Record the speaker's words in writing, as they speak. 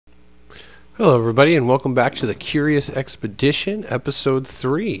Hello, everybody, and welcome back to the Curious Expedition, Episode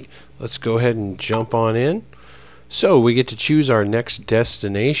 3. Let's go ahead and jump on in. So, we get to choose our next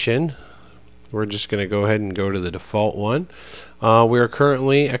destination. We're just going to go ahead and go to the default one. We are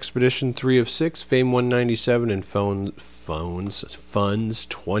currently Expedition 3 of 6, Fame 197, and Funds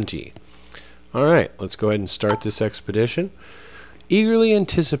 20. Alright, let's go ahead and start this expedition. Eagerly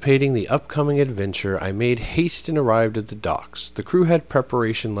anticipating the upcoming adventure, I made haste and arrived at the docks. The crew had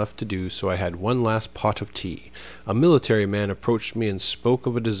preparation left to do, so I had one last pot of tea. A military man approached me and spoke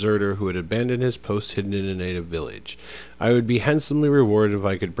of a deserter who had abandoned his post hidden in a native village. I would be handsomely rewarded if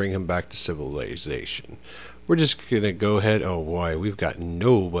I could bring him back to civilization. We're just going to go ahead. Oh boy, we've got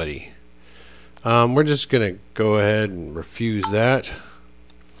nobody. We're just going to go ahead and refuse that.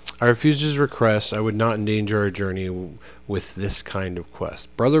 I refused his request. I would not endanger our journey with this kind of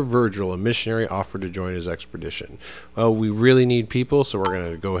quest. Brother Virgil, a missionary, offered to join his expedition. Well, we really need people, so we're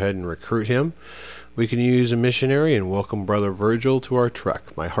going to go ahead and recruit him. We can use a missionary and welcome Brother Virgil to our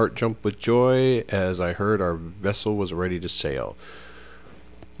trek. My heart jumped with joy as I heard our vessel was ready to sail.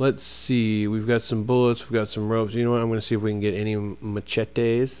 Let's see. We've got some bullets. We've got some ropes. You know what? I'm going to see if we can get any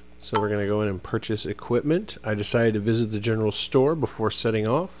machetes. So we're going to go in and purchase equipment. I decided to visit the general store before setting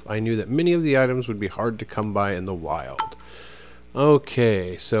off. I knew that many of the items would be hard to come by in the wild.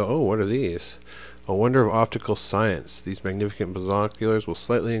 Okay, so, what are these? A wonder of optical science. These magnificent binoculars will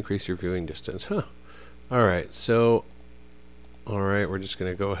slightly increase your viewing distance. Huh. Alright, so, we're just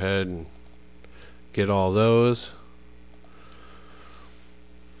going to go ahead and get all those.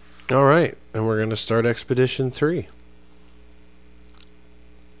 Alright, and we're going to start Expedition 3.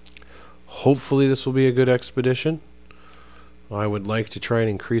 Hopefully this will be a good expedition. I would like to try and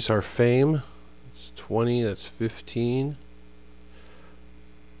increase our fame. It's 20, that's 15.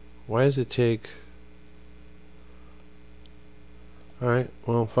 Why does it take... Alright,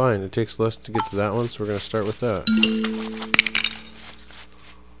 well fine. It takes less to get to that one, so we're going to start with that.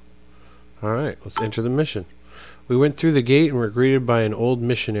 Alright, let's enter the mission. We went through the gate and were greeted by an old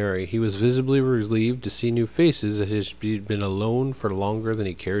missionary. He was visibly relieved to see new faces as he had been alone for longer than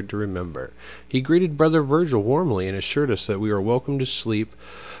he cared to remember. He greeted Brother Virgil warmly and assured us that we were welcome to sleep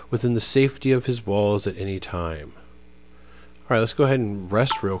within the safety of his walls at any time. Alright, let's go ahead and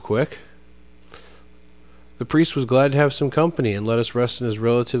rest real quick. The priest was glad to have some company and let us rest in his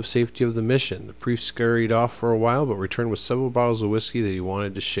relative safety of the mission. The priest scurried off for a while but returned with several bottles of whiskey that he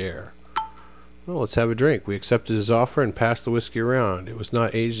wanted to share. Well, let's have a drink. We accepted his offer and passed the whiskey around. It was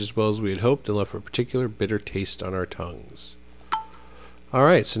not aged as well as we had hoped and left a particular bitter taste on our tongues.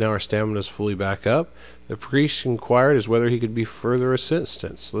 Alright, so now our stamina is fully back up. The priest inquired as whether he could be further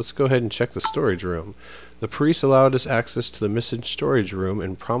assistance. Let's go ahead and check the storage room. The priest allowed us access to the missing storage room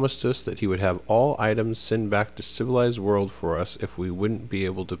and promised us that he would have all items sent back to civilized world for us if we wouldn't be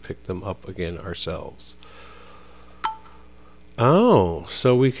able to pick them up again ourselves. Oh,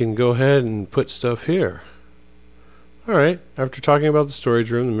 so we can go ahead and put stuff here. Alright, after talking about the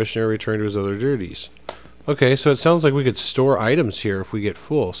storage room, the missionary returned to his other duties. Okay, so it sounds like we could store items here if we get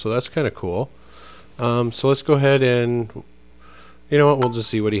full, so that's kind of cool. So let's go ahead and, you know what, we'll just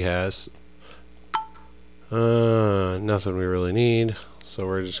see what he has. Nothing we really need, so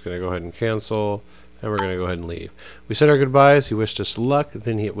we're just going to go ahead and cancel, and we're going to go ahead and leave. We said our goodbyes, he wished us luck,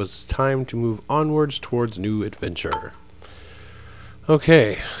 then it was time to move onwards towards new adventure.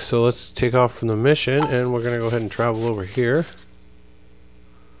 Okay, so let's take off from the mission, and we're going to go ahead and travel over here.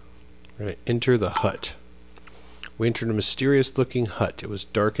 We're going to enter the hut. We entered a mysterious-looking hut. It was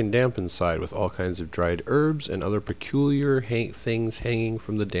dark and damp inside, with all kinds of dried herbs and other peculiar things hanging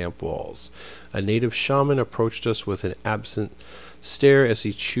from the damp walls. A native shaman approached us with an absent stare as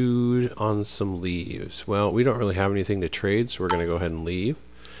he chewed on some leaves. Well, we don't really have anything to trade, so we're going to go ahead and leave.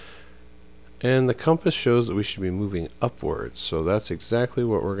 And the compass shows that we should be moving upwards, so that's exactly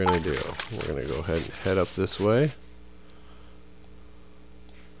what we're going to do. We're going to go ahead and head up this way.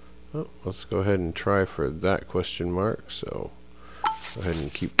 Oh, let's go ahead and try for that question mark, so go ahead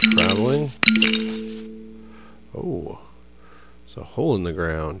and keep traveling. Oh, there's a hole in the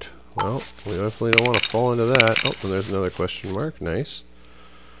ground. Well, we definitely don't want to fall into that. Oh, and there's another question mark. Nice.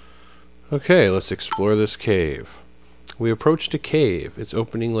 Okay, let's explore this cave. We approached a cave. Its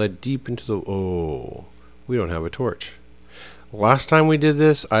opening led deep into the... Oh, we don't have a torch. Last time we did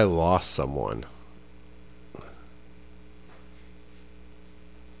this, I lost someone.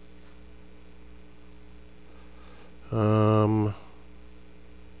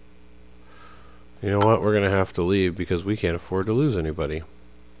 You know what? We're going to have to leave because we can't afford to lose anybody.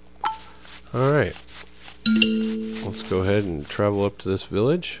 Alright. Let's go ahead and travel up to this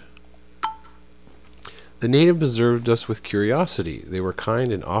village. The native observed us with curiosity. They were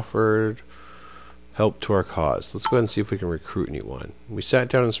kind and offered help to our cause. Let's go ahead and see if we can recruit anyone. We sat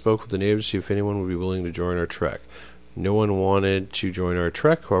down and spoke with the natives to see if anyone would be willing to join our trek. No one wanted to join our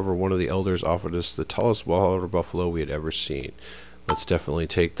trek. However, one of the elders offered us the tallest water buffalo we had ever seen. Let's definitely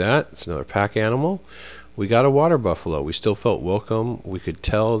take that. It's another pack animal. We got a water buffalo. We still felt welcome. We could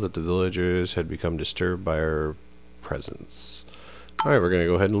tell that the villagers had become disturbed by our presence. Alright, we're going to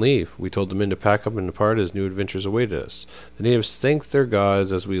go ahead and leave. We told the men to pack up and depart as new adventures awaited us. The natives thanked their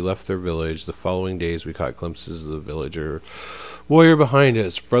gods as we left their village. The following days we caught glimpses of the villager warrior behind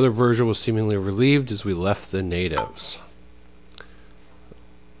us. Brother Virgil was seemingly relieved as we left the natives.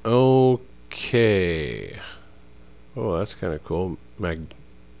 Okay. Oh, that's kind of cool.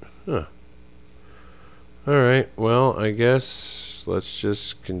 Alright, well, I guess let's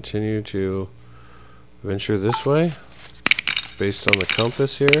just continue to venture this way. Based on the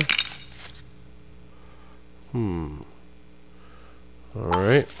compass here.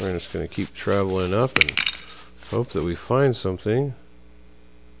 Alright, we're just going to keep traveling up and hope that we find something.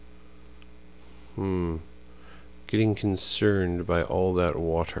 Getting concerned by all that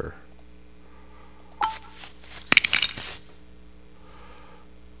water.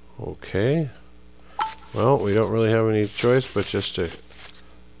 Okay. Well, we don't really have any choice but just to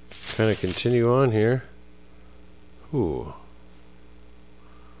kind of continue on here. Ooh.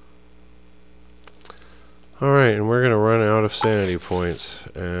 Alright, and we're going to run out of sanity points,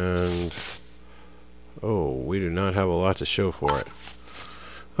 and oh, we do not have a lot to show for it.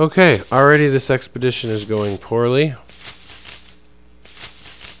 Okay, already this expedition is going poorly.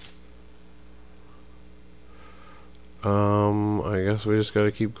 I guess we just got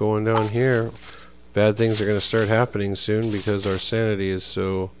to keep going down here. Bad things are going to start happening soon because our sanity is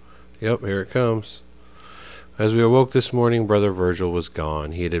so... Yep, here it comes. As we awoke this morning, Brother Virgil was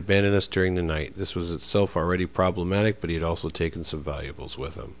gone. He had abandoned us during the night. This was itself already problematic, but he had also taken some valuables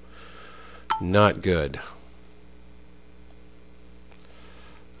with him. Not good.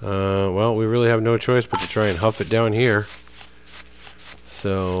 Well, we really have no choice but to try and huff it down here.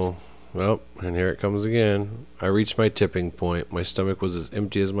 So, well, and here it comes again. I reached my tipping point. My stomach was as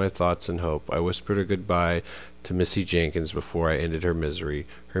empty as my thoughts and hope. I whispered a goodbye to Missy Jenkins before I ended her misery.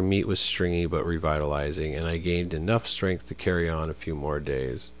 Her meat was stringy but revitalizing, and I gained enough strength to carry on a few more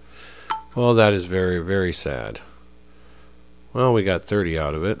days. Well, that is very, very sad. Well, we got 30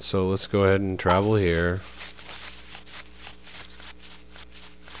 out of it, so let's go ahead and travel here.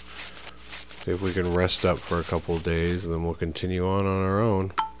 See if we can rest up for a couple of days, and then we'll continue on our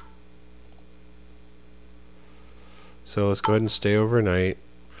own. So let's go ahead and stay overnight.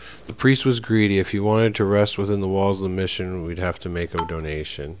 The priest was greedy. If he wanted to rest within the walls of the mission, we'd have to make a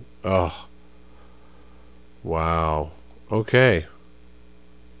donation. Oh. Wow. Okay.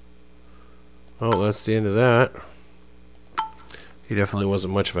 Well, that's the end of that. He definitely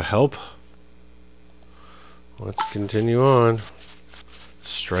wasn't much of a help. Let's continue on.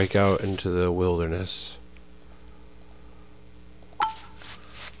 Strike out into the wilderness.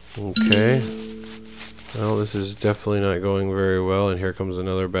 Okay. Well, this is definitely not going very well, and here comes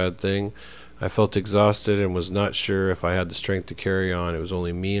another bad thing. I felt exhausted and was not sure if I had the strength to carry on. It was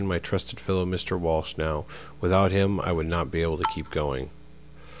only me and my trusted fellow Mr. Walsh now. Without him, I would not be able to keep going.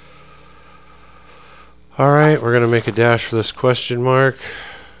 Alright, we're going to make a dash for this question mark.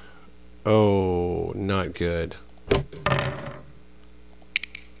 Oh, not good.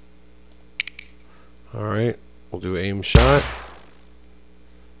 Alright, we'll do aim shot.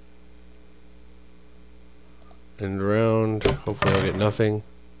 End round. Hopefully I'll get nothing.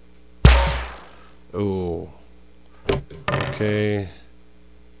 Oh. Okay.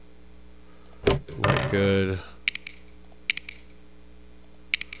 Not good.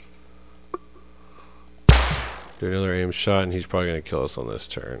 Do another aim shot, and he's probably going to kill us on this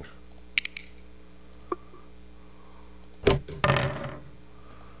turn.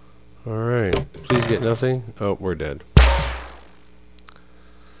 Alright. Please get nothing. Oh, we're dead.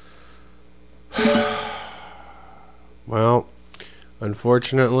 Well,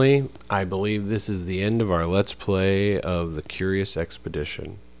 unfortunately, I believe this is the end of our Let's Play of the Curious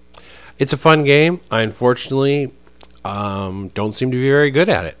Expedition. It's a fun game. I unfortunately don't seem to be very good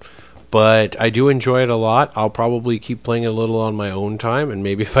at it. But I do enjoy it a lot. I'll probably keep playing it a little on my own time, and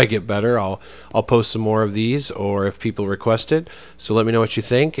maybe if I get better, I'll post some more of these, or if people request it. So let me know what you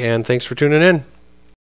think, and thanks for tuning in.